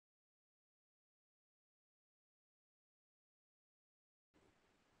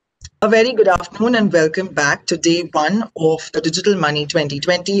A very good afternoon and welcome back to day one of the Digital Money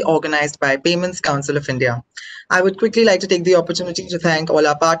 2020 organized by Payments Council of India. I would quickly like to take the opportunity to thank all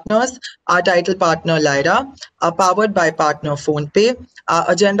our partners, our title partner Lyra, our powered by partner PhonePe, our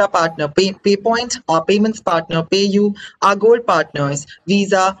agenda partner PayPoint, our payments partner PayU, our gold partners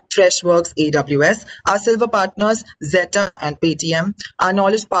Visa, Freshworks, AWS, our silver partners Zeta and Paytm, our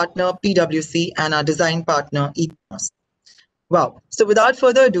knowledge partner PwC, and our design partner eCommerce. Wow. So without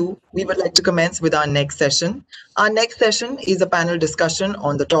further ado, we would like to commence with our next session. Our next session is a panel discussion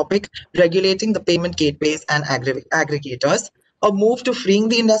on the topic regulating the payment gateways and aggregators, a move to freeing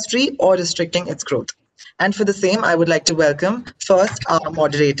the industry or restricting its growth. And for the same, I would like to welcome first our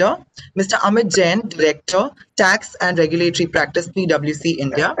moderator, Mr. Amit Jain, Director, Tax and Regulatory Practice, PwC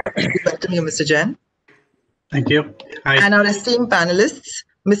India. We welcome you, Mr. Jain. Thank you. Hi. And our esteemed panelists,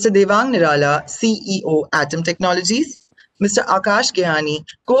 Mr. Dewang Neralla, CEO, Atom Technologies, Mr. Akash Gehani,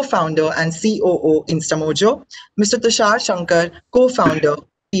 co-founder and COO, Instamojo, Mr. Tushar Shankar, co-founder,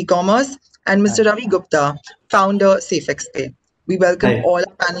 PhiCommerce, and Mr. Ravi Gupta, founder, Safexpay. We welcome all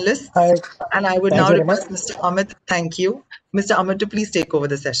our panelists. And I would now request Mr. Amit, thank you. Mr. Amit to please take over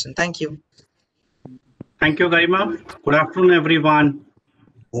the session. Thank you. Thank you, Garima. Good afternoon, everyone.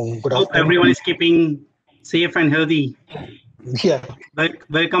 Hope everyone is keeping safe and healthy. Yeah.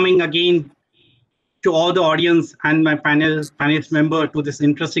 Welcoming again to all the audience and my panelist member to this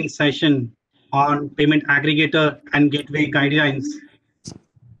interesting session on payment aggregator and gateway guidelines.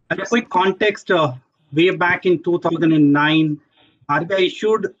 As a quick context, way back in 2009, RBI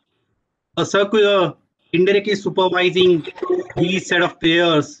issued a circular indirectly supervising these set of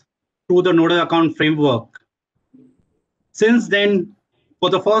players through the nodal account framework. Since then,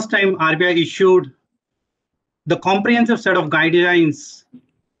 for the first time, RBI issued the comprehensive set of guidelines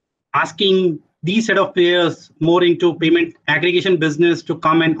asking these set of players more into payment aggregation business to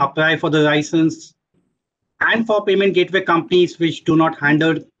come and apply for the license, and for payment gateway companies which do not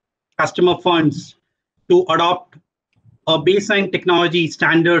handle customer funds to adopt a baseline technology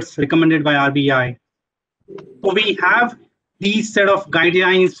standards recommended by RBI. So we have these set of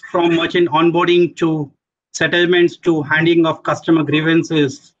guidelines from merchant onboarding to settlements to handling of customer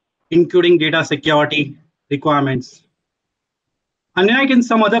grievances, including data security requirements. Unlike in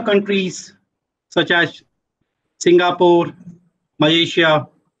some other countries, such as Singapore, Malaysia,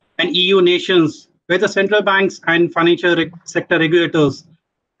 and EU nations, where the central banks and financial sector regulators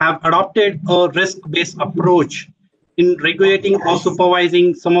have adopted a risk-based approach in regulating or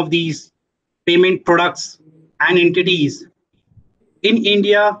supervising some of these payment products and entities. In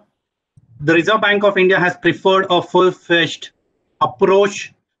India, the Reserve Bank of India has preferred a full-fledged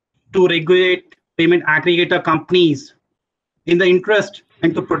approach to regulate payment aggregator companies in the interest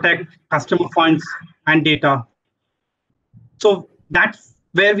and to protect customer funds and data. So that's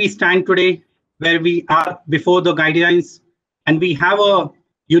where we stand today, where we are before the guidelines, and we have a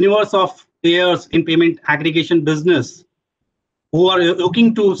universe of players in payment aggregation business who are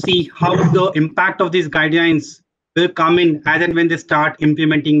looking to see how the impact of these guidelines will come in as and when they start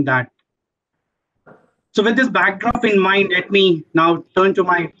implementing that. So with this backdrop in mind, let me now turn to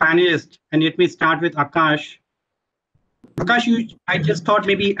my panelists, and let me start with Akash. Akash, I just thought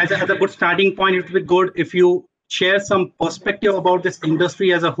maybe as a good starting point, it would be good if you share some perspective about this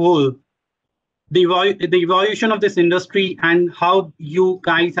industry as a whole, the evolution of this industry, and how you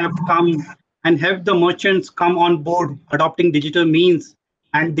guys have come and helped the merchants come on board adopting digital means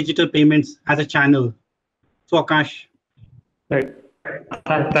and digital payments as a channel. So Akash. Right.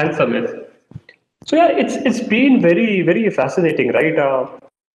 Thanks, Amit. So yeah, it's been very fascinating, right?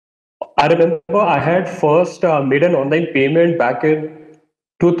 I remember I had first made an online payment back in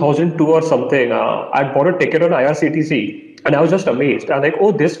 2002 or something. I'd bought a ticket on IRCTC and I was just amazed. I'm like,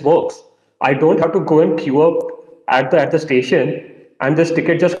 oh, this works. I don't have to go and queue up at the station, and this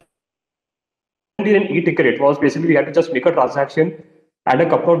ticket just an e-ticket. It was basically we had to just make a transaction, and a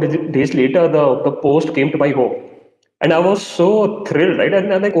couple of days later the post came to my home. And I was so thrilled, right?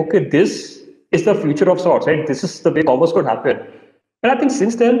 And I'm like, okay, this is the future of sorts, right? This is the way commerce could happen. And I think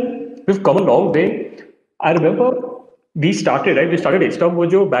since then, we've come a long way. I remember we started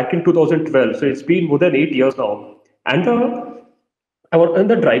Instamojo back in 2012. So it's been more than 8 years now. And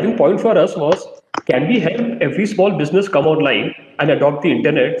the driving point for us was, can we help every small business come online and adopt the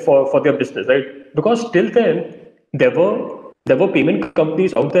internet for their business, right? Because till then, there were payment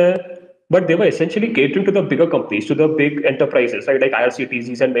companies out there, but they were essentially catering to the bigger companies, to the big enterprises, right? Like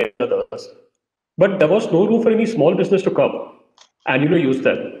IRCTCs and many others. But there was no room for any small business to come and use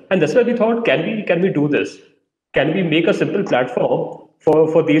them. And that's why we thought, can we do this? Can we make a simple platform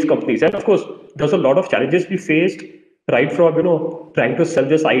for these companies? And of course, there's a lot of challenges we faced. right from trying to sell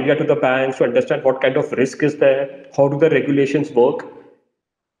this idea to the banks to understand what kind of risk is there, how do the regulations work.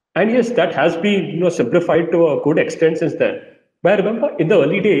 And yes, that has been simplified to a good extent since then. But I remember in the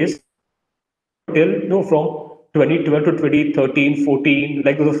early days, till from 2012 to 2013, 14,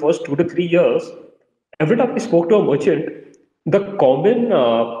 like the first 2 to 3 years, every time I spoke to a merchant, the common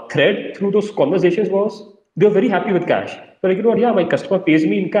thread through those conversations was they were very happy with cash. They're like, yeah, my customer pays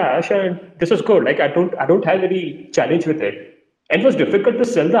me in cash, and this is good. Like I don't have any challenge with it. And it was difficult to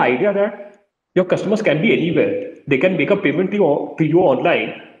sell the idea that your customers can be anywhere. They can make a payment to you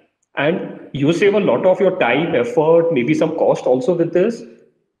online, and you save a lot of your time, effort, maybe some cost also with this,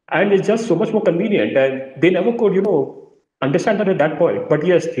 and it's just so much more convenient. And they never could understand that at that point. But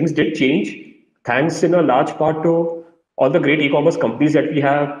yes, things did change, thanks in a large part to all the great e-commerce companies that we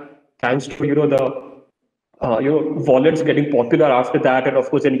have, thanks to the wallets getting popular after that, and of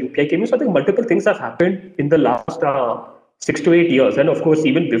course then UPI came in. So I think multiple things have happened in the last 6 to 8 years, and of course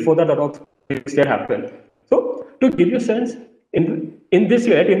even before that a lot of things that happened. So to give you a sense, in this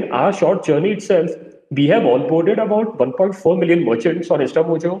year, in our short journey itself, we have onboarded about 1.4 million merchants on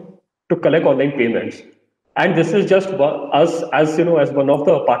Instamojo to collect online payments, and this is just us as one of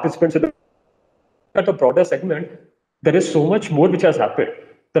the participants in at a broader segment. There is so much more which has happened.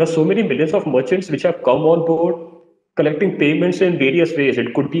 There are so many millions of merchants which have come on board collecting payments in various ways.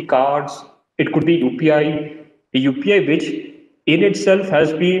 It could be cards, it could be UPI, a UPI which in itself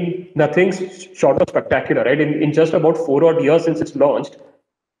has been nothing short of spectacular, right? In just about 4 odd years since it's launched,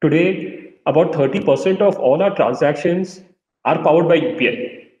 today about 30% of all our transactions are powered by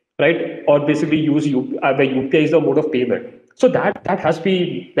UPI, right? Or basically use where UPI is the mode of payment. So that has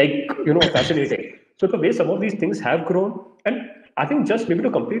been like fascinating. So the way some of these things have grown, and I think just maybe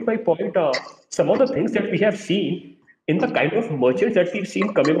to complete my point, some of the things that we have seen in the kind of merchants that we've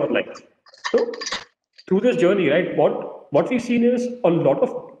seen coming online. So through this journey, right, what we've seen is a lot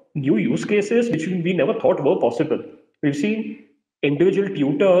of new use cases which we never thought were possible. We've seen individual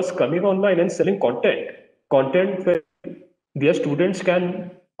tutors coming online and selling content where their students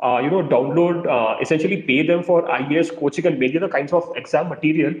can download, essentially pay them for IAS coaching and many other kinds of exam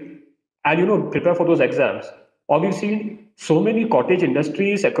material, and prepare for those exams. Or we've seen so many cottage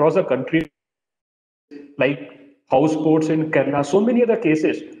industries across the country, like houseboats in Kerala, so many other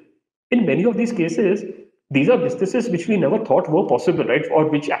cases. In many of these cases, these are businesses which we never thought were possible, right? Or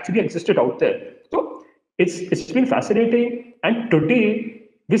which actually existed out there. So it's been fascinating. And today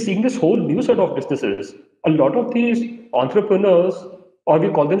we're seeing this whole new set of businesses. A lot of these entrepreneurs, or we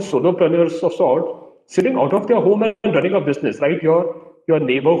call them solopreneurs of sort, sitting out of their home and running a business, right? Your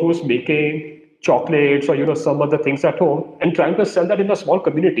neighbor who's making chocolates or some other things at home and trying to sell that in a small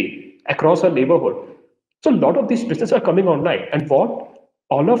community across a neighborhood. So a lot of these businesses are coming online, and what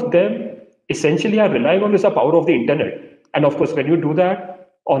all of them essentially are relying on is the power of the internet. And of course, when you do that,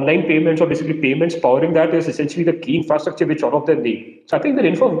 online payments or basically payments powering that is essentially the key infrastructure which all of them need. So I think they're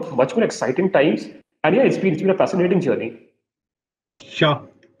in for much more exciting times. And yeah, it's been a fascinating journey. Sure.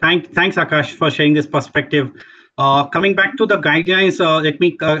 Thanks, Akash, for sharing this perspective. Coming back to the guidelines, let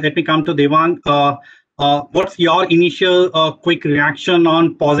me come to Dewang. What's your initial quick reaction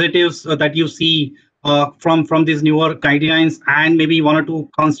on positives that you see from these newer guidelines, and maybe one or two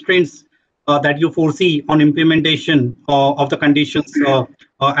constraints that you foresee on implementation of the conditions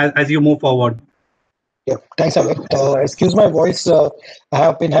as you move forward? Yeah, thanks, Amit. Excuse my voice. I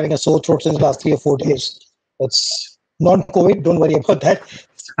have been having a sore throat since the last 3 or 4 days. It's non-COVID. Don't worry about that.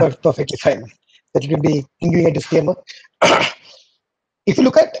 It's perfectly fine. That will be giving a disclaimer. If you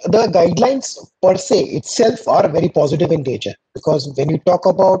look at the guidelines per se itself are very positive in nature, because when you talk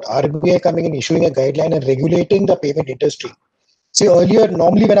about RBI coming and issuing a guideline and regulating the payment industry, see earlier,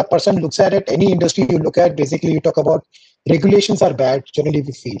 normally when a person looks at it, any industry you look at, basically you talk about regulations are bad, generally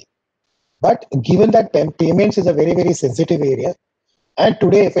we feel. But given that payments is a very, very sensitive area, and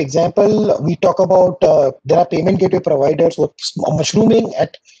today, for example, we talk about there are payment gateway providers who are mushrooming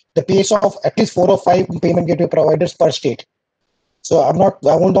at the pace of at least 4 or 5 payment gateway providers per state. So I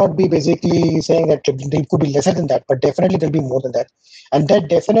will not be basically saying that it could be lesser than that, but definitely there'll be more than that. And that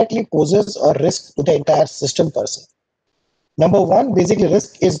definitely poses a risk to the entire system per se. Number one, basically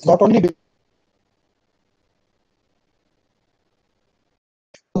risk is not only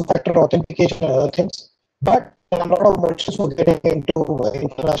factor authentication and other things, but a lot of merchants who are getting into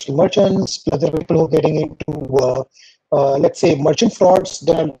international merchants, plus there are people who are getting into, let's say, merchant frauds.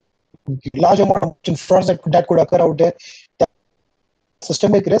 There are large amount of merchant frauds that could occur out there.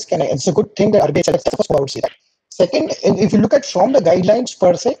 Systemic risk, and it's a good thing that RBI said. I would say that. Second, if you look at from the guidelines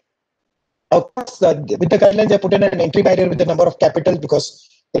per se, of course, with the guidelines they put in an entry barrier with the number of capital, because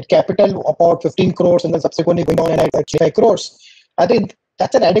that capital about 15 crores and then subsequently going on and at 5 crores. I think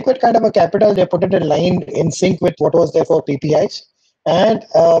that's an adequate kind of a capital. They put it in line in sync with what was there for PPIs. And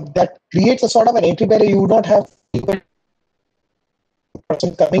that creates a sort of an entry barrier. You would not have people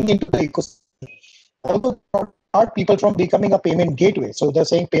coming into the ecosystem. Also, start people from becoming a payment gateway. So they're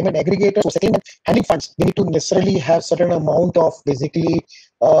saying payment aggregators for settling and handling funds. They need to necessarily have certain amount of basically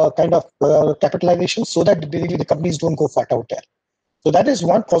capitalization so that basically the companies don't go fat out there. So that is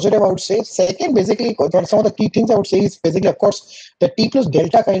one positive I would say. Second, basically, some of the key things I would say is basically, of course, the T plus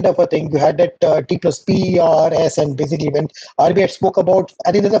delta kind of a thing. You had that T plus P, R, S, and basically when RBI spoke about,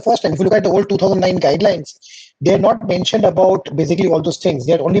 I think that's the first time. If you look at the old 2009 guidelines, they are not mentioned about basically all those things.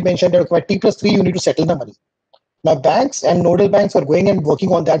 They are only mentioned that at T plus 3, you need to settle the money. Now, banks and nodal banks are going and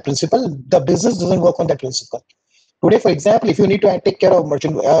working on that principle. The business doesn't work on that principle. Today, for example, if you need to take care of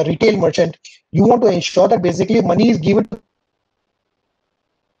merchant, retail merchant, you want to ensure that basically money is given to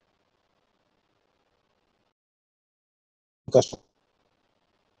customer.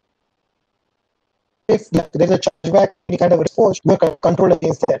 If there's a chargeback, any kind of response, you are controlled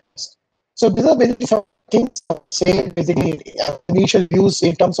against that. So these are basically some things I would say basically initial views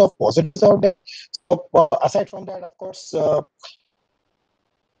in terms of positives out there. So aside from that, of course,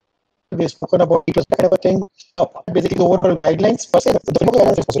 we've spoken about people kind of a thing. Basically, the overall guidelines per se, the framework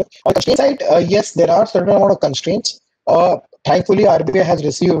guidelines is positive. On the constraint side, yes, there are certain amount of constraints. Thankfully, RBI has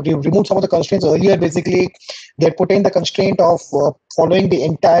removed some of the constraints earlier. Basically, they put in the constraint of following the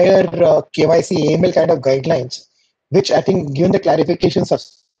entire KYC AML kind of guidelines, which I think, given the clarifications of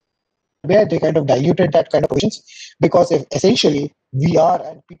where they kind of diluted that kind of provisions, because if essentially we are,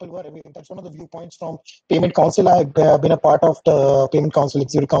 and people who are, that's one of the viewpoints from Payment Council. I've been a part of the Payment Council,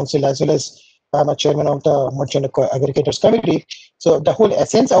 Executive Council, as well as I'm a chairman of the Merchant Aggregators Committee. So the whole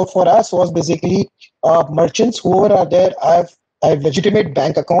essence out for us was basically merchants, whoever are there, have legitimate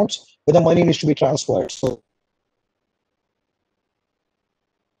bank accounts where the money needs to be transferred. So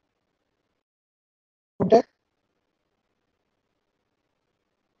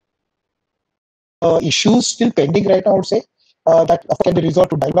issues still pending right now, I would say, that can be resolved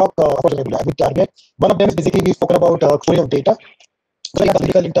to dialogue with RBI. One of them is basically we've spoken about cloning of data. So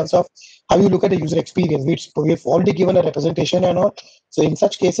in terms of how you look at the user experience, we've already given a representation and all. So in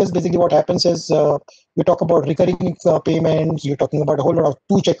such cases, basically what happens is we talk about recurring payments, you're talking about a whole lot of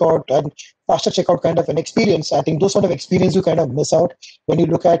checkout and faster checkout kind of an experience. I think those sort of experience you kind of miss out when you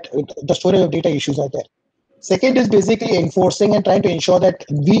look at the storage of data issues out there. Second is basically enforcing and trying to ensure that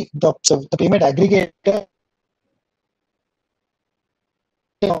the payment aggregator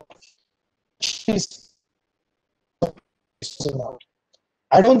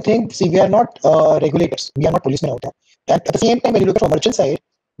I don't think, see, we are not regulators. We are not policemen out there. And at the same time, when you look at the merchant side,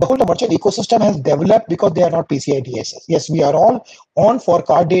 the whole merchant ecosystem has developed because they are not PCI DSS. Yes, we are all on for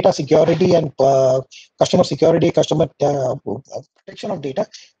card data security and customer security, customer protection of data.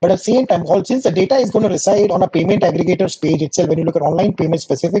 But at the same time, since the data is going to reside on a payment aggregator's page itself, when you look at online payments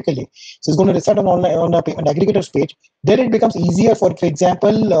specifically, so it's going to reside on a payment aggregator's page, then it becomes easier for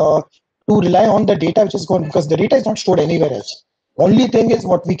example, to rely on the data which is going, because the data is not stored anywhere else. Only thing is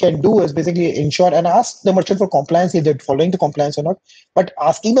what we can do is basically ensure and ask the merchant for compliance if they're following the compliance or not. But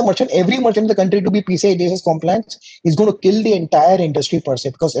asking the merchant, every merchant in the country to be PCI DSS compliant is going to kill the entire industry per se.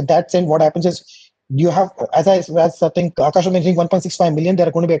 Because in that sense, what happens is you have, as I think Akash was mentioning, 1.65 million, there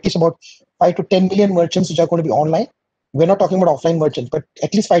are going to be at least about 5 to 10 million merchants which are going to be online. We're not talking about offline merchants, but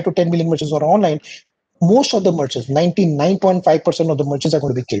at least 5 to 10 million merchants are online. Most of the merchants, 99.5% of the merchants are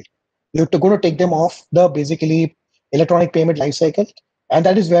going to be killed. You're going to take them off the basically electronic payment lifecycle, and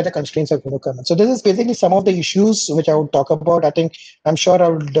that is where the constraints are going to come in. So this is basically some of the issues which I would talk about. I'm sure I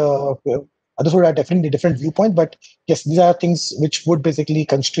would others would have definitely different viewpoint, but yes, these are things which would basically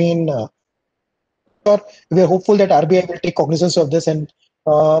constrain. We are hopeful that RBI will take cognizance of this and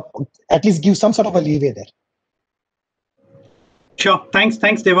at least give some sort of a leeway there. Sure. Thanks,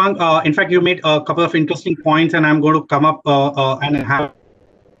 Dewang. In fact, you made a couple of interesting points, and I'm going to come up and have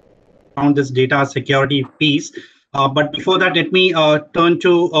around this data security piece. But before that, let me turn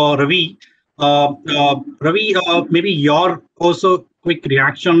to Ravi. Ravi, maybe your also quick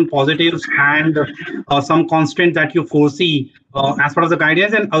reaction, positives, and some constraints that you foresee as part of the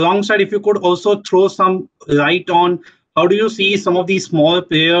guidance. And alongside, if you could also throw some light on how do you see some of these small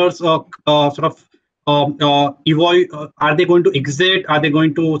players sort of evolve? Are they going to exit? Are they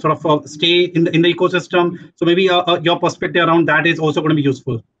going to sort of stay in the ecosystem? So maybe your perspective around that is also going to be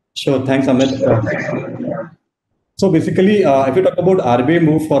useful. Sure. Thanks, Amit. So basically, if you talk about RBI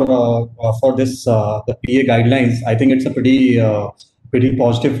move for this the PA guidelines, I think it's a pretty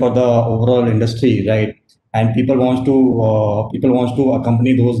positive for the overall industry, right? and people wants to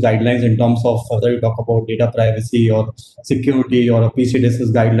accompany those guidelines in terms of whether you talk about data privacy or security or a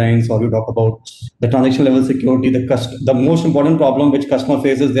PCDSS guidelines, or you talk about the transaction level security. The most important problem which customer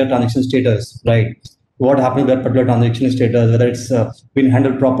faces, their transaction status, right? What happened to that particular transaction status, whether it's been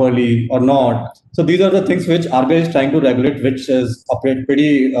handled properly or not. So these are the things which RBI is trying to regulate, which is a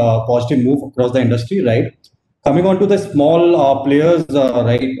pretty positive move across the industry, right? Coming on to the small players,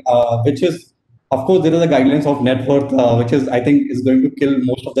 right, which is, of course, there is a guidelines of net worth, which is, I think, is going to kill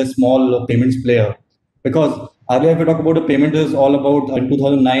most of the small payments player. Because earlier, if we talk about the payment, is all about in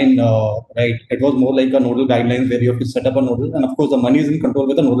 2009, right? It was more like a nodal guidelines where you have to set up a nodal, and of course, the money is in control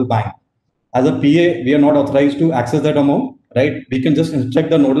with the nodal bank. As a PA, we are not authorized to access that amount, right? We can just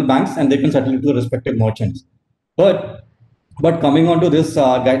instruct the nodal banks and they can settle it to the respective merchants. But coming on to this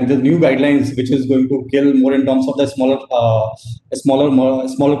the new guidelines, which is going to kill more in terms of the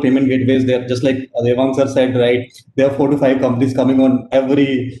smaller payment gateways. There, just like Dewang sir said, right? There are 4 to 5 companies coming on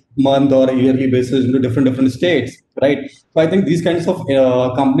every month or yearly basis into different states, right? So I think these kinds of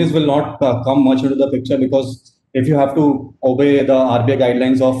companies will not come much into the picture, because if you have to obey the RBI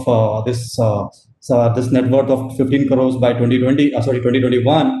guidelines of this net worth of 15 crores by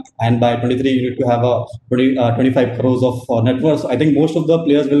 2021, and by 23 you need to have a 25 crores of net worth. So I think most of the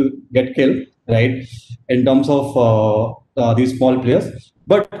players will get killed, right, in terms of these small players.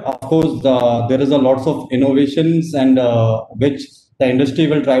 But of course, there is a lots of innovations, and which the industry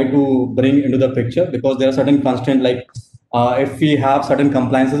will try to bring into the picture, because there are certain constraints, like if we have certain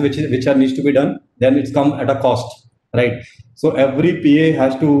compliances which are needs to be done, then it's come at a cost, right? So every PA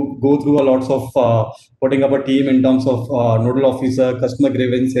has to go through a lots of putting up a team in terms of nodal officer, customer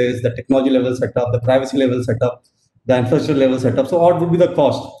grievances, the technology level setup, the privacy level setup, the infrastructure level setup. So what would be the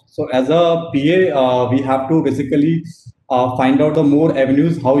cost? So as a PA, we have to basically find out the more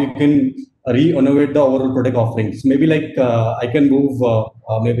avenues how you can re-innovate the overall product offerings. Maybe like I can move.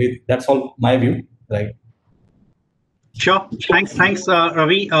 Maybe that's all my view, right? Sure. Thanks,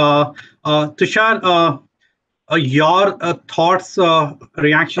 Ravi. Tushar, your thoughts,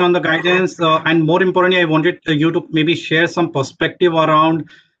 reaction on the guidance, and more importantly, I wanted you to maybe share some perspective around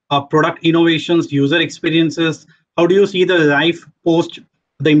product innovations, user experiences. How do you see the life post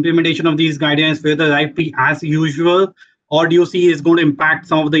the implementation of these guidelines? Will the life be as usual, or do you see it's going to impact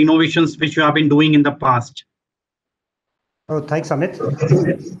some of the innovations which you have been doing in the past? Oh, thanks, Amit.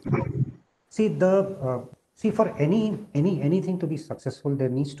 See, for anything to be successful, there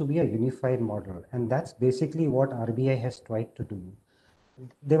needs to be a unified model, and that's basically what RBI has tried to do.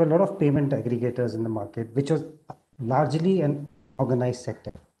 There were a lot of payment aggregators in the market, which was largely an organized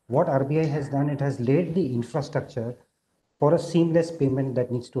sector. What RBI has done, it has laid the infrastructure for a seamless payment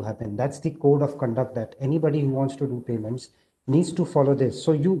that needs to happen. That's the code of conduct that anybody who wants to do payments needs to follow this.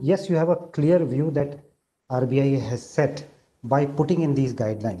 So you have a clear view that RBI has set by putting in these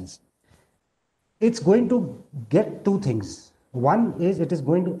guidelines. It's going to get two things. One is it is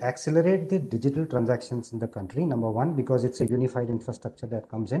going to accelerate the digital transactions in the country, number one, because it's a unified infrastructure that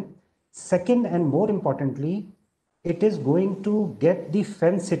comes in. Second, and more importantly, it is going to get the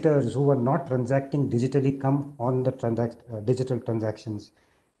fence sitters who are not transacting digitally come on the digital transactions.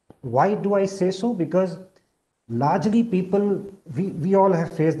 Why do I say so? Because largely people, we all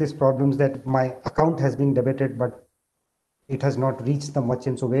have faced these problems that my account has been debited, but it has not reached the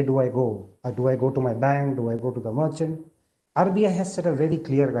merchant. So where do I go? Do I go to my bank? Do I go to the merchant? RBI has set a very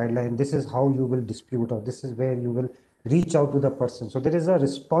clear guideline. This is how you will dispute, or this is where you will reach out to the person. So there is a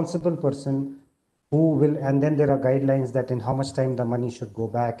responsible person who will, and then there are guidelines that in how much time the money should go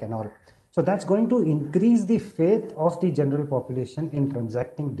back and all. So that's going to increase the faith of the general population in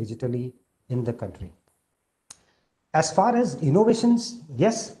transacting digitally in the country. As far as innovations,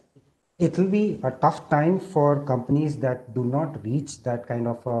 yes, it will be a tough time for companies that do not reach that kind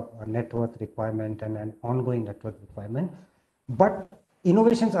of a net worth requirement and an ongoing net worth requirement. But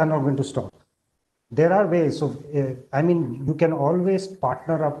innovations are not going to stop. There are ways. So, I mean, you can always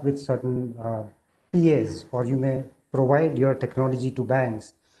partner up with certain PAs, or you may provide your technology to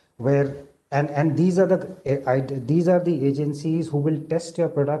banks, where and these are the agencies who will test your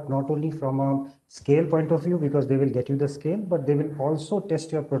product not only from a scale point of view, because they will get you the scale, but they will also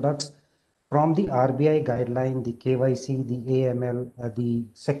test your products from the RBI guideline, the KYC, the AML, the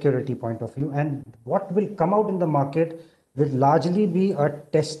security point of view. And what will come out in the market will largely be a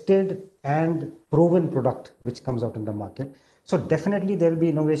tested and proven product which comes out in the market. So definitely there will be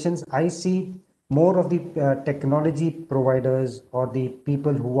innovations. I see more of the technology providers or the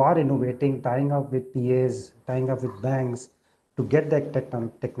people who are innovating, tying up with PAs, tying up with banks to get that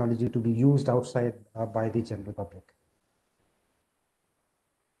technology to be used outside by the general public.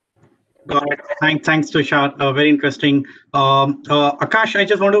 Got it. Thanks, Tushar. Very interesting. Akash, I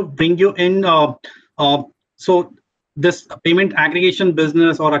just want to bring you in. So this payment aggregation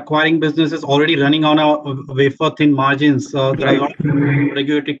business or acquiring business is already running on a wafer thin margins. There are a lot of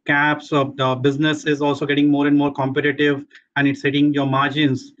regulatory caps. The business is also getting more and more competitive, and it's hitting your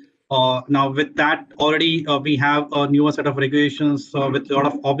margins. Now, with that, already we have a newer set of regulations with a lot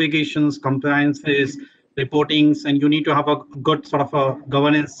of obligations, compliances, reportings, and you need to have a good sort of a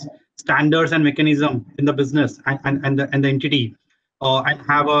governance standards and mechanism in the business and the entity, and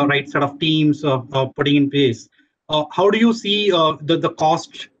have a right set of teams putting in place. How do you see the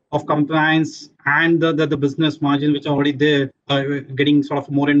cost of compliance and the business margin, which are already there, getting sort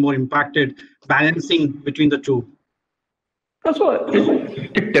of more and more impacted, balancing between the two? So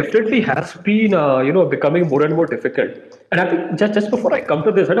it definitely has been, becoming more and more difficult. And I think just before I come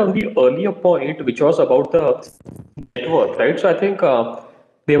to this, right, on the earlier point, which was about the net worth, right? So I think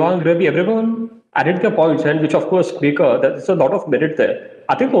Dewang, Ravi, everyone added their points, and which of course there's a lot of merit there.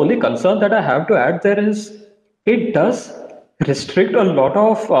 I think the only concern that I have to add there is it does restrict a lot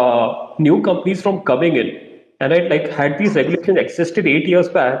of new companies from coming in. And right, like had these regulations existed 8 years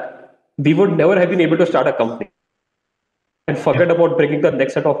back, we would never have been able to start a company and forget about bringing the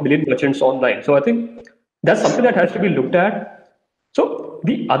next set of million merchants online. So I think that's something that has to be looked at. So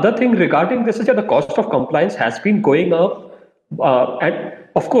the other thing regarding this is that the cost of compliance has been going up, and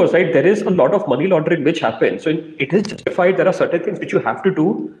of course, right, there is a lot of money laundering which happens. So it is justified. There are certain things which you have to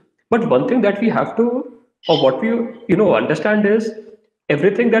do, but one thing that we have to, or what we understand is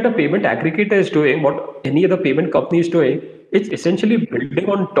everything that a payment aggregator is doing, what any other payment company is doing, it's essentially building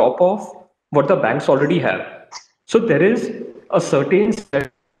on top of what the banks already have. So there is a certain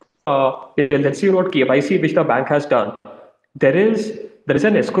set, let's see what KYC which the bank has done. There is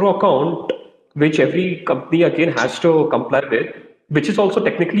an escrow account which every company again has to comply with, which is also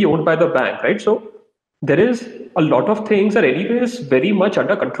technically owned by the bank, right? So there is a lot of things are anyways very much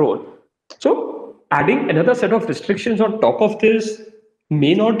under control. So adding another set of restrictions on top of this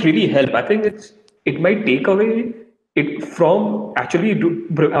may not really help. I think it might take away it from actually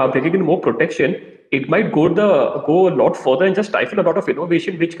bringing in more protection. It might go a lot further and just stifle a lot of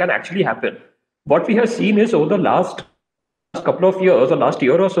innovation which can actually happen. What we have seen is over the last couple of years or last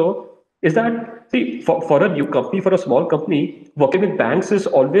year or so is that, see, for a new company, for a small company, working with banks is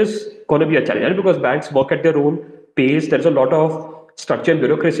always going to be a challenge because banks work at their own pace. There's a lot of structure and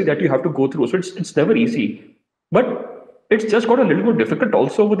bureaucracy that you have to go through. So it's never easy. But it's just got a little more difficult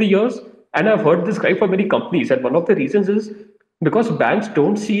also over the years. And I've heard this cry for many companies. And one of the reasons is because banks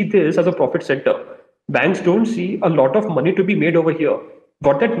don't see this as a profit center. Banks don't see a lot of money to be made over here.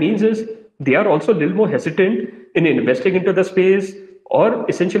 What that means is they are also a little more hesitant in investing into the space or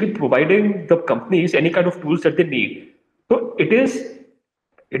essentially providing the companies any kind of tools that they need. So it is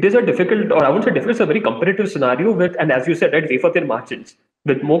a difficult, or I wouldn't say difficult, it's a very competitive scenario with, and as you said, right, wafer thin margins.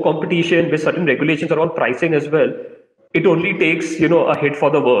 With more competition, with certain regulations around pricing as well, it only takes, a hit for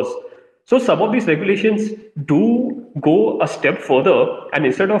the worse. So some of these regulations do go a step further, and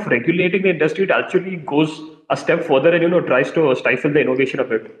instead of regulating the industry, it actually goes a step further and tries to stifle the innovation a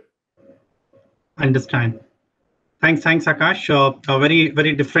bit. Understand. Thanks, Akash. A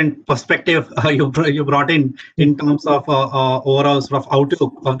very different perspective you brought in terms of overall sort of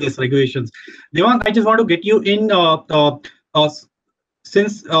outlook of these regulations. Dewang, I just want to get you in.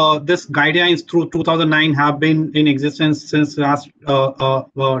 Since this guidelines through 2009 have been in existence since last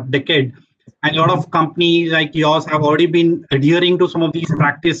decade, and a lot of companies like yours have already been adhering to some of these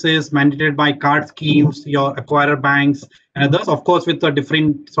practices mandated by card schemes, your acquirer banks, and others, of course, with a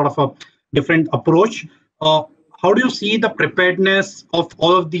different sort of a different approach. How do you see the preparedness of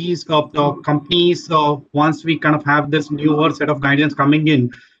all of these companies once we kind of have this newer set of guidance coming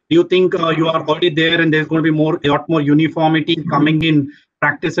in? Do you think you are already there and there's going to be a lot more uniformity coming in,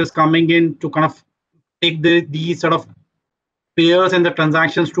 practices coming in to kind of take these sort of payers and the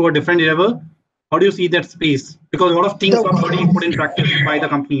transactions to a different level? How do you see that space? Because a lot of things are already put in practice by the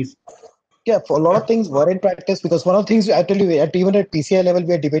companies. Yeah, for a lot of things were in practice because one of the things I tell you, even at PCI level,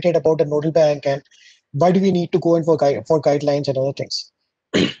 we are debated about a nodal bank and why do we need to go in for guidelines and other things.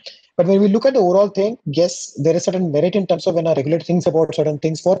 But when we look at the overall thing, yes, there is certain merit in terms of when a regulator thinks about certain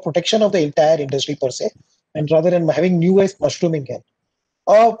things for protection of the entire industry per se, and rather than having new ways mushrooming in.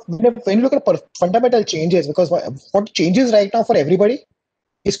 When you look at fundamental changes, because what changes right now for everybody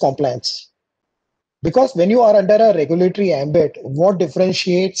is compliance. Because when you are under a regulatory ambit, what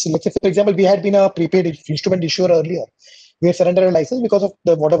differentiates, let's say, for example, we had been a prepaid instrument issuer earlier. We had surrendered a license because of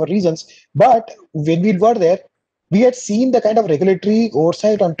the whatever reasons. But when we were there, we had seen the kind of regulatory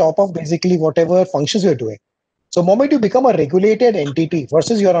oversight on top of basically whatever functions we are doing. So moment you become a regulated entity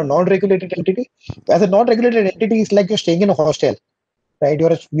versus you're a non-regulated entity, as a non-regulated entity, it's like you're staying in a hostel, right?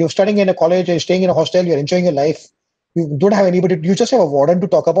 You're studying in a college, you're staying in a hostel, you're enjoying your life. You don't have anybody, you just have a warden to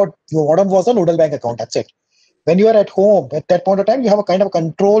talk about. Your warden was a nodal bank account, that's it. When you are at home, at that point of time, you have a kind of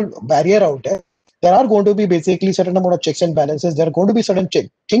control barrier out there. There are going to be basically certain amount of checks and balances. There are going to be certain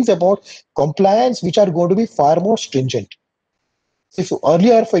things about compliance which are going to be far more stringent. If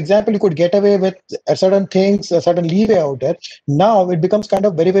earlier, for example, you could get away with certain things, a certain leeway out there, now it becomes kind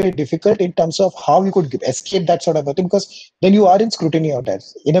of very, very difficult in terms of how you could escape that sort of a thing, because then you are in scrutiny out there.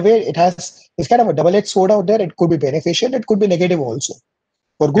 In a way, it's kind of a double-edged sword out there. It could be beneficial, it could be negative also.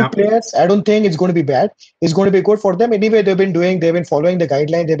 For good players, I don't think it's going to be bad. It's going to be good for them. Anyway, they've been following the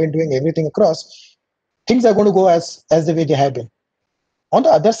guideline, they've been doing everything across. Things are going to go as the way they have been. On the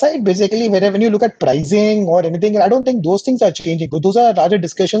other side, basically, when you look at pricing or anything, I don't think those things are changing. Those are larger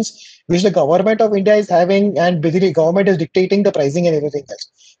discussions which the government of India is having, and basically government is dictating the pricing and everything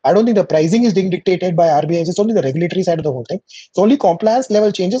else. I don't think the pricing is being dictated by RBI. It's only the regulatory side of the whole thing. It's only compliance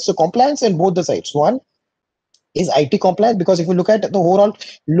level changes. So compliance in both the sides. One is IT compliance, because if you look at the overall,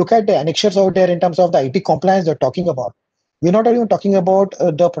 look at the annexures out there in terms of the IT compliance they're talking about. We're not even talking about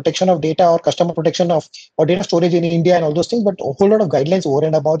the protection of data or customer protection of or data storage in India and all those things, but a whole lot of guidelines over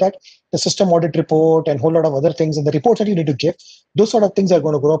and about that, the system audit report and a whole lot of other things and the reports that you need to give, those sort of things are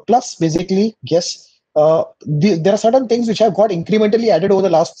going to grow. Plus, basically, yes, there are certain things which have got incrementally added over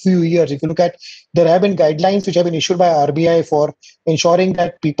the last few years. If you look at, there have been guidelines which have been issued by RBI for ensuring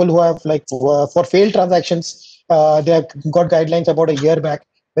that people who have for failed transactions, they have got guidelines about a year back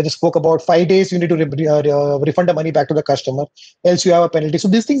where they spoke about 5 days you need to refund the money back to the customer, else you have a penalty. So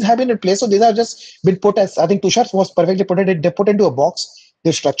these things have been in place. So these have just been put as, I think Tushar was perfectly put it, they put into a box,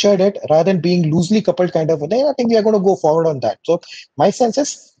 they structured it rather than being loosely coupled kind of a thing. I think we are going to go forward on that. So my sense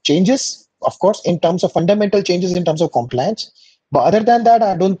is changes, of course, in terms of fundamental changes in terms of compliance. But other than that,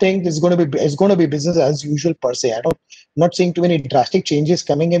 I don't think it's going to be business as usual per se. I'm not seeing too many drastic changes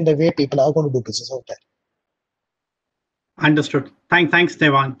coming in the way people are going to do business out there. Understood. Thanks,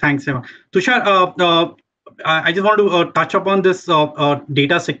 Dewang. Tushar, I just want to touch upon this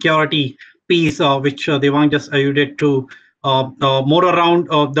data security piece, which Dewang just alluded to, more around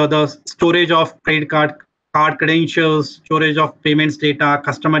the storage of credit card credentials, storage of payments data,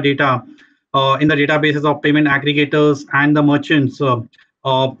 customer data in the databases of payment aggregators and the merchants.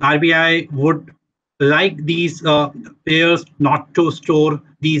 RBI would like these players not to store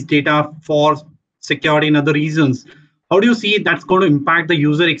these data for security and other reasons. How do you see that's going to impact the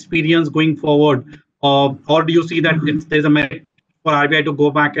user experience going forward? Or do you see that there's a merit for RBI to go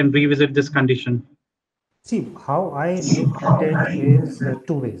back and revisit this condition? See, how I look at it is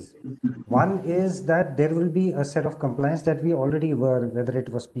two ways. One is that there will be a set of compliance that we already were, whether it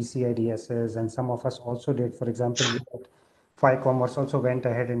was PCI DSS, and some of us also did. For example, PhiCommerce also went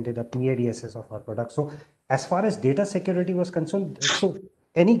ahead and did a PADSS of our product. So as far as data security was concerned, so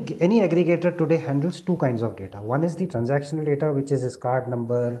any aggregator today handles two kinds of data. One is the transactional data, which is his card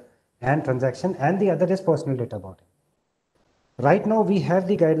number and transaction, and the other is personal data about him. Right now, we have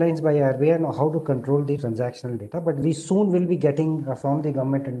the guidelines by RBI on how to control the transactional data, but we soon will be getting from the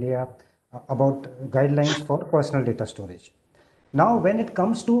government India about guidelines for personal data storage. Now, when it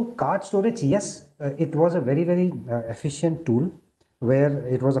comes to card storage, yes, it was a very, very efficient tool where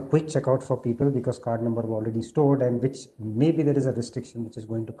it was a quick checkout for people because card number was already stored, and which maybe there is a restriction which is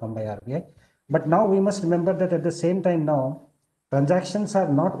going to come by RBI. But now we must remember that at the same time now, transactions are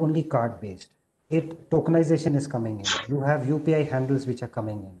not only card based. Tokenization is coming in. You have UPI handles which are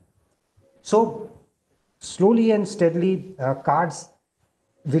coming in. So slowly and steadily, cards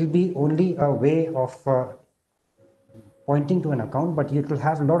will be only a way of pointing to an account, but you will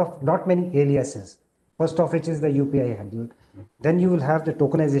have not many aliases. First of which is the UPI handle. Then you will have the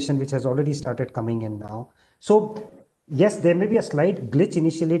tokenization, which has already started coming in now. So yes, there may be a slight glitch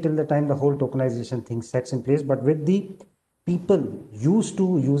initially till the time the whole tokenization thing sets in place, but with the people used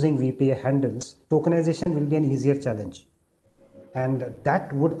to using VPA handles, tokenization will be an easier challenge. And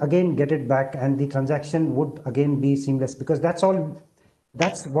that would again get it back, and the transaction would again be seamless, because that's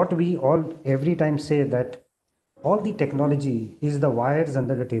what we all every time say, that all the technology is the wires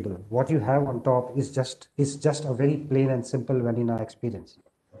under the table. What you have on top is just a very plain and simple vanilla experience.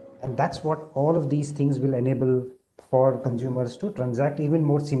 And that's what all of these things will enable for consumers to transact even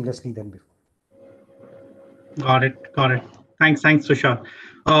more seamlessly than before. Got it. Thanks, Tushar.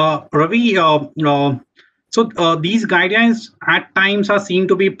 Ravi, so these guidelines at times are seen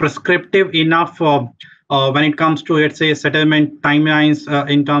to be prescriptive enough when it comes to, let's say, settlement timelines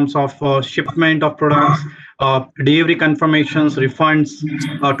in terms of shipment of products, delivery confirmations, refunds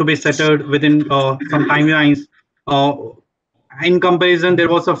to be settled within some timelines. In comparison, there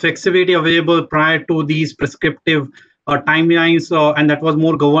was a flexibility available prior to these prescriptive timelines, and that was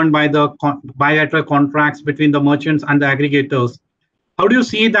more governed by the bilateral contracts between the merchants and the aggregators. How do you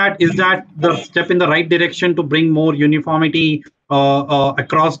see that? Is that the step in the right direction to bring more uniformity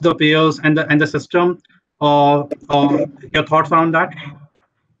across the players and the system? Your thoughts around that?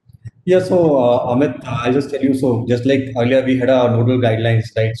 Yeah, so Amit, I'll just tell you. So just like earlier, we had our nodal guidelines,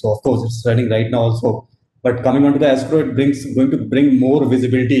 right? So of course, it's running right now also. But coming on to the escrow, it going to bring more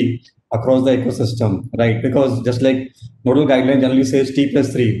visibility across the ecosystem, right? Because just like nodal guideline generally says T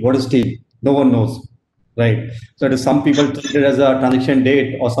plus 3. What is T? No one knows, right? So it is some people treat it as a transaction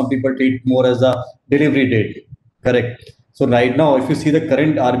date, or some people treat more as a delivery date. Correct. So right now, if you see the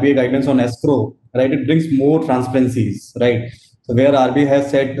current RBI guidance on escrow, right, it brings more transparencies, right? So where RBI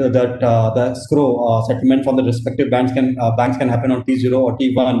has said that the escrow settlement from the respective banks can happen on T0 or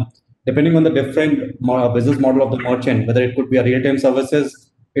T1, depending on the different business model of the merchant, whether it could be a real-time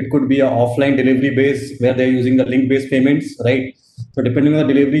services, it could be a offline delivery base where they're using the link-based payments, right? So depending on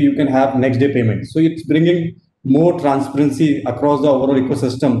the delivery, you can have next day payments. So it's bringing more transparency across the overall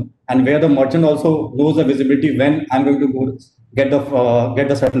ecosystem, and where the merchant also knows the visibility when I'm going to go get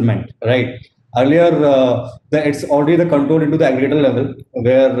the settlement, right? Earlier, it's already the control into the aggregator level,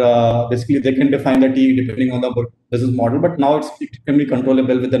 where basically they can define the T depending on the business model. But now it can be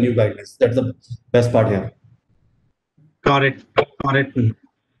controllable with the new guidelines. That's the best part here. Got it. Got it.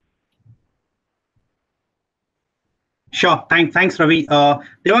 Sure. Thanks, Ravi.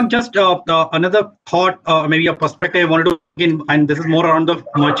 Dewang, just another thought, maybe a perspective I wanted to begin, and this is more around the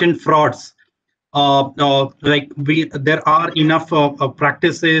merchant frauds. There are enough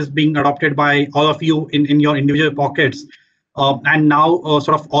practices being adopted by all of you in your individual pockets, and now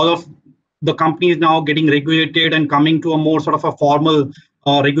sort of all of the companies now getting regulated and coming to a more sort of a formal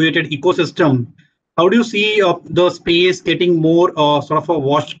regulated ecosystem. How do you see the space getting more sort of a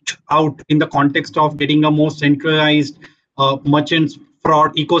washed out in the context of getting a more centralized merchants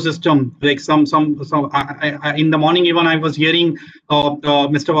fraud ecosystem? Like in the morning, even I was hearing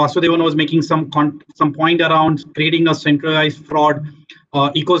Mr. Vasudevan was making some point around creating a centralized fraud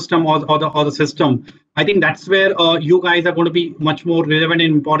ecosystem or the system. I think that's where you guys are going to be much more relevant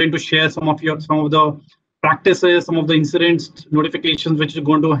and important to share some of the practices, some of the incidents, notifications, which is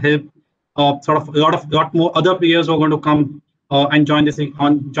going to help sort of a lot more other players who are going to come and join this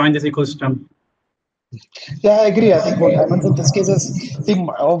ecosystem. Yeah, I agree. I think what happens in this case is, see,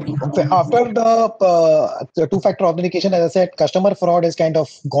 after the two-factor authentication, as I said, customer fraud is kind of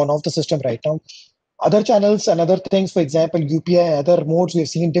gone off the system right now. Other channels and other things, for example, UPI, other modes, we've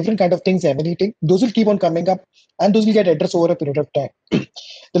seen different kind of things emanating. Those will keep on coming up, and those will get addressed over a period of time.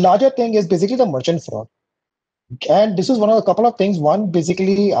 The larger thing is basically the merchant fraud. And this is one of a couple of things. One,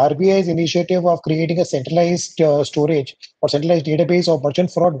 basically, RBI's initiative of creating a centralized storage or centralized database of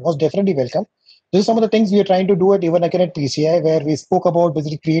merchant fraud was definitely welcome. This is some of the things we are trying to do at even again at PCI, where we spoke about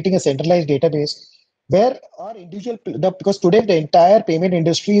basically creating a centralized database where our individual, because today the entire payment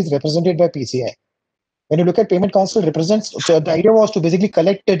industry is represented by PCI. When you look at Payment Council represents, so the idea was to basically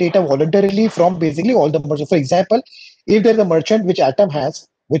collect the data voluntarily from basically all the merchants. For example, if there's a merchant which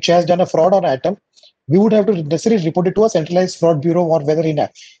which has done a fraud on Atom, we would have to necessarily report it to a centralized fraud bureau, or whether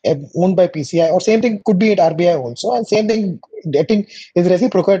owned by PCI, or same thing could be at RBI also, and same thing I think is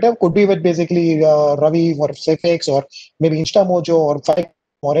reciprocative, could be with basically Ravi or Safex or maybe Instamojo or PhiCommerce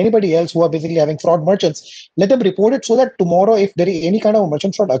or anybody else who are basically having fraud merchants. Let them report it so that tomorrow, if there is any kind of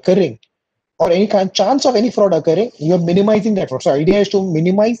merchant fraud occurring, or any kind of chance of any fraud occurring, you're minimizing that fraud. So idea is to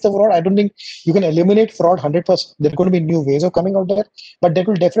minimize the fraud. I don't think you can eliminate fraud 100%. There are going to be new ways of coming out there, but that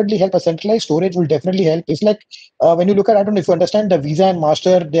will definitely help. A centralized storage will definitely help. It's like when you look at, I don't know if you understand, the Visa and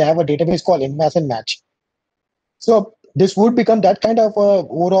Master, they have a database called Inmass and Match. So this would become that kind of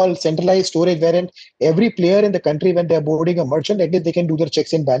overall centralized storage, wherein every player in the country, when they're boarding a merchant, at least they can do their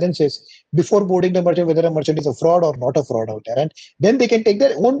checks and balances before boarding the merchant, whether a merchant is a fraud or not a fraud out there. And then they can take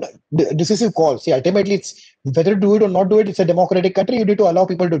their own decisive call. See, ultimately, it's whether to do it or not do it. It's a democratic country. You need to allow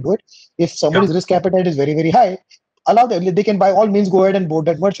people to do it. If somebody's risk appetite is very, very high, allow them. They can by all means go ahead and board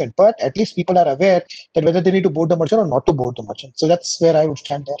that merchant. But at least people are aware that whether they need to board the merchant or not to board the merchant. So that's where I would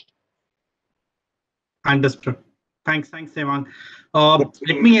stand there. Understood. Thanks, Dewang.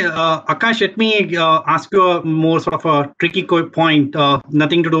 Akash, let me ask you a more sort of a tricky point,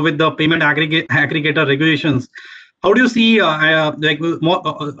 nothing to do with the payment aggregator regulations. How do you see,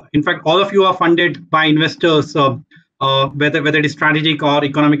 in fact, all of you are funded by investors, whether it is strategic or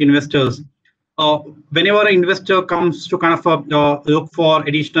economic investors. Whenever an investor comes to kind of look for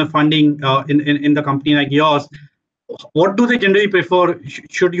additional funding in the company like yours, what do they generally prefer?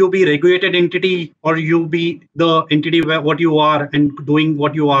 Should you be regulated entity or you be the entity where what you are and doing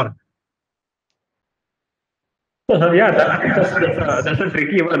what you are? Yeah, that's a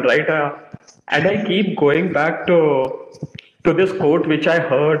tricky one, right? And I keep going back to this quote which I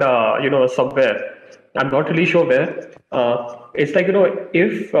heard, somewhere. I'm not really sure where. It's like,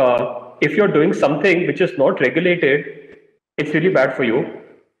 if you're doing something which is not regulated, it's really bad for you.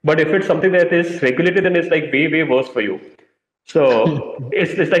 But if it's something that is regulated, then it's like way worse for you. So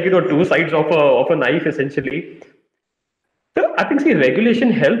it's like, two sides of a knife essentially. So I think, see,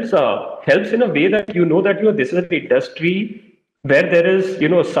 regulation helps in a way that that this is an industry where there is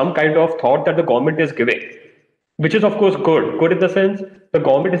some kind of thought that the government is giving, which is of course good. Good in the sense the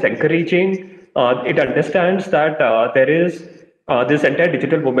government is encouraging. It understands that there is this entire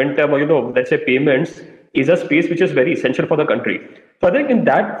digital momentum, or let's say payments, is a space which is very essential for the country. So I think in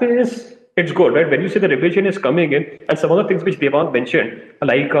that phase it's good, right? When you say the regulation is coming in, and some of the things which Devang mentioned,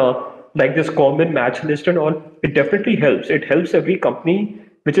 like this common match list and all, it definitely helps. It helps every company,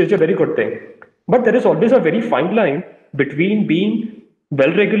 which is a very good thing. But there is always a very fine line between being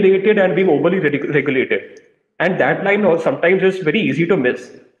well regulated and being overly regulated, and that line sometimes is very easy to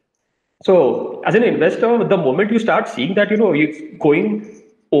miss. So, as an investor, the moment you start seeing that it's going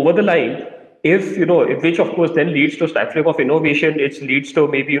over the line, if which of course then leads to stifling of innovation, it leads to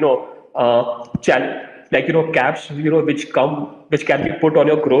maybe like caps which can be put on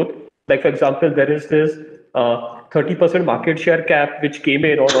your growth. Like for example, there is this 30% market share cap which came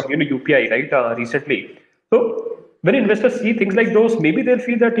in on UPI, right, recently. So when investors see things like those, maybe they'll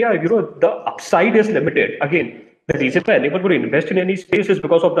feel that the upside is limited. Again, the reason why anyone would invest in any space is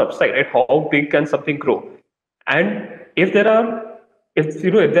because of the upside, right? How big can something grow? And if there are if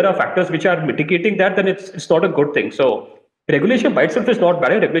there are factors which are mitigating that, then it's not a good thing. So regulation by itself is not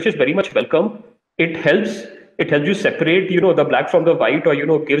bad. Regulation is very much welcome. It helps you separate the black from the white,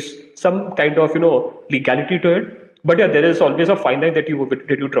 or gives some kind of legality to it. But yeah, there is always a fine line that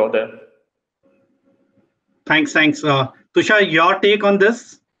you draw there. Thanks. Tushar, your take on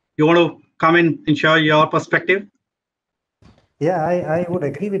this? You want to come in and share your perspective? Yeah, I would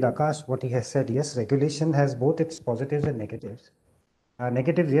agree with Akash what he has said. Yes, regulation has both its positives and negatives.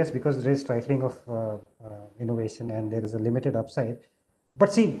 Negatives, yes, because there is stifling of innovation and there is a limited upside.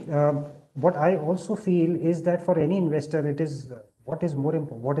 But see, what I also feel is that for any investor, it is what is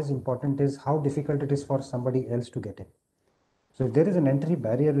important is how difficult it is for somebody else to get in. So if there is an entry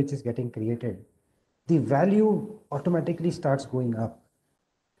barrier which is getting created, the value automatically starts going up.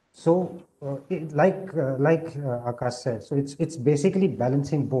 So, Akash said, so it's basically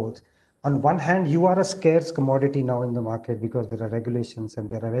balancing both. On one hand, you are a scarce commodity now in the market because there are regulations and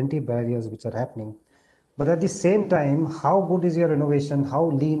there are entry barriers which are happening. But at the same time, how good is your innovation? How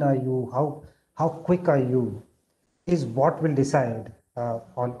lean are you? How quick are you? Is what will decide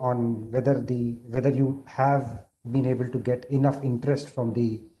on whether you have been able to get enough interest from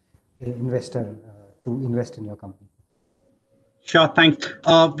the investor to invest in your company. Sure, thanks.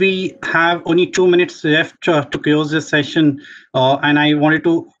 We have only 2 minutes left to close this session, and I wanted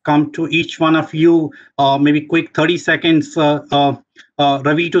to come to each one of you, maybe quick 30 seconds.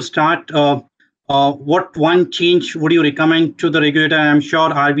 Ravi, to start, what one change would you recommend to the regulator? I'm sure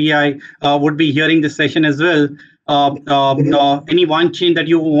RBI would be hearing this session as well. Any one change that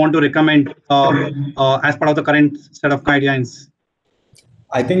you want to recommend as part of the current set of guidelines?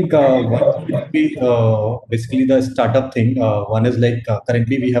 I think one would be basically the startup thing. One is like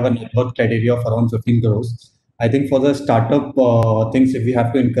currently we have a net worth criteria of around 15 crores. I think for the startup things, if we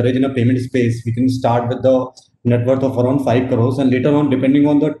have to encourage in a payment space, we can start with the net worth of around 5 crores, and later on, depending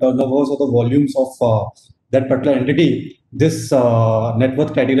on the turnovers or the volumes of that particular entity, this net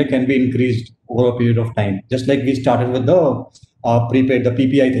worth criteria can be increased over a period of time. Just like we started with the prepaid, the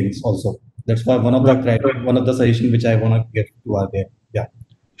PPI things also. That's why one of the criteria, one of the suggestions which I want to give to our there. Yeah.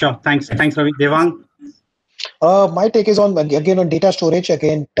 Sure. Thanks, Ravi. Dewang? My take is on again on data storage.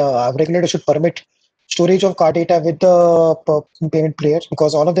 Again, regulator should permit storage of card data with the payment players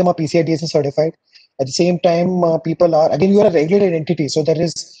because all of them are PCI DSS certified. At the same time, people are again you are a regulated entity, so there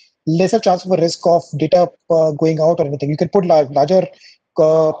is lesser chance of a risk of data going out or anything. You can put larger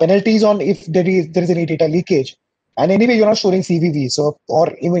penalties on if there is any data leakage. And anyway, you're not storing CVV, so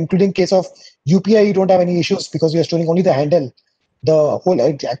or even including case of UPI, you don't have any issues because you're storing only the handle. The whole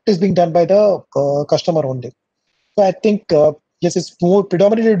act is being done by the customer only. So I think yes, it's more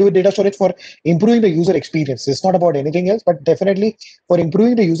predominantly to do with data storage for improving the user experience. It's not about anything else, but definitely for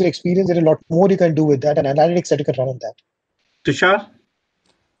improving the user experience, there is a lot more you can do with that and analytics that you can run on that. Tushar?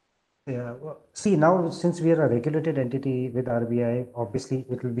 Yeah, well, see now since we are a regulated entity with RBI, obviously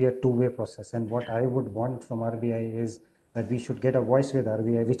it will be a two-way process. And what I would want from RBI is that we should get a voice with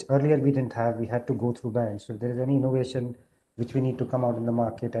RBI, which earlier we didn't have. We had to go through banks. So if there is any innovation which we need to come out in the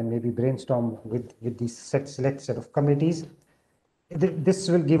market and maybe brainstorm with these select set of committees, this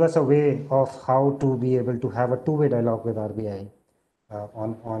will give us a way of how to be able to have a two-way dialogue with RBI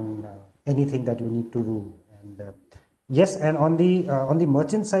on anything that we need to do. And yes, and on the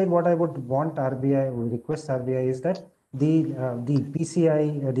merchant side, what I would want RBI, would request RBI is that the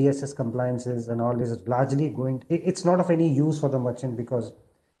PCI DSS compliances and all is largely going. It's not of any use for the merchant because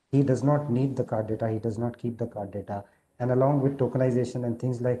he does not need the card data. He does not keep the card data. And along with tokenization and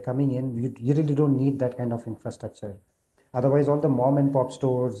things like coming in, you really don't need that kind of infrastructure. Otherwise, all the mom and pop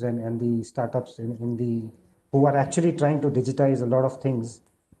stores and the startups in the who are actually trying to digitize a lot of things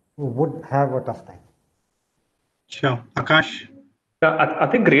would have a tough time. Sure. Akash? Yeah, I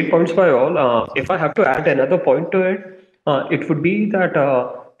think great points by all. If I have to add another point to it, it would be that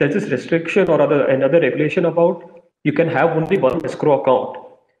there's this restriction or another regulation about you can have only one escrow account.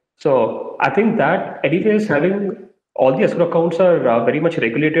 So I think that anyways, having all the escrow accounts are very much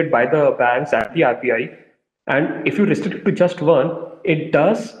regulated by the banks and the RBI. And if you restrict it to just one, it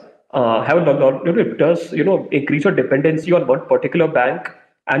does have a lot, it does, increase your dependency on one particular bank,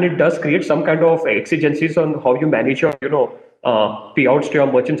 and it does create some kind of exigencies on how you manage your, payouts to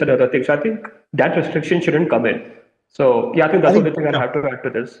your merchants and other things. I think that restriction shouldn't come in. So yeah, I think that's the only thing I have to add to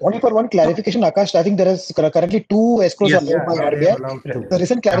this. Only for one clarification, Akash, I think there is currently two escrows allowed by RBI. The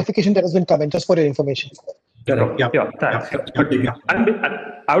recent clarification that has been coming, just for your information. Correct. Yeah, thanks. And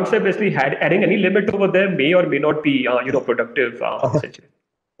I would say basically adding any limit over there may or may not be, productive. Essentially.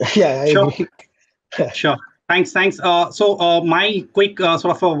 Yeah, I agree. Sure. Thanks. So my quick sort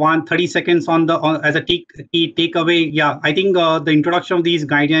of 30 seconds as a key takeaway. Yeah, I think the introduction of these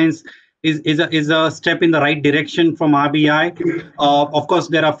guidelines is a step in the right direction from RBI. Of course,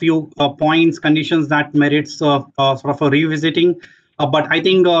 there are a few points, conditions that merits sort of a revisiting. But I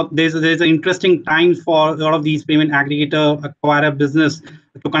think there's an interesting time for a lot of these payment aggregator acquirer business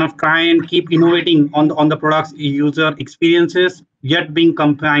to kind of try and keep innovating on the products, user experiences, yet being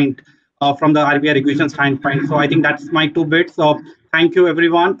compliant from the RBI regulation standpoint. So I think that's my two bits. So thank you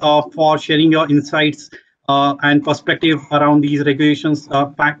everyone for sharing your insights and perspective around these regulations.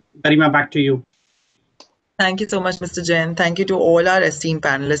 Garima, back to you. Thank you so much, Mr. Jain. Thank you to all our esteemed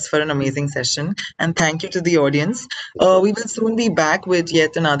panelists for an amazing session. And thank you to the audience. We will soon be back with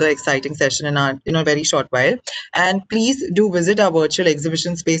yet another exciting session in a very short while. And please do visit our virtual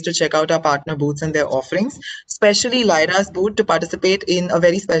exhibition space to check out our partner booths and their offerings, especially Lyra's booth, to participate in a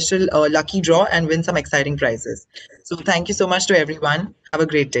very special lucky draw and win some exciting prizes. So thank you so much to everyone. Have a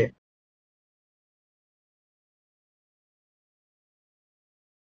great day.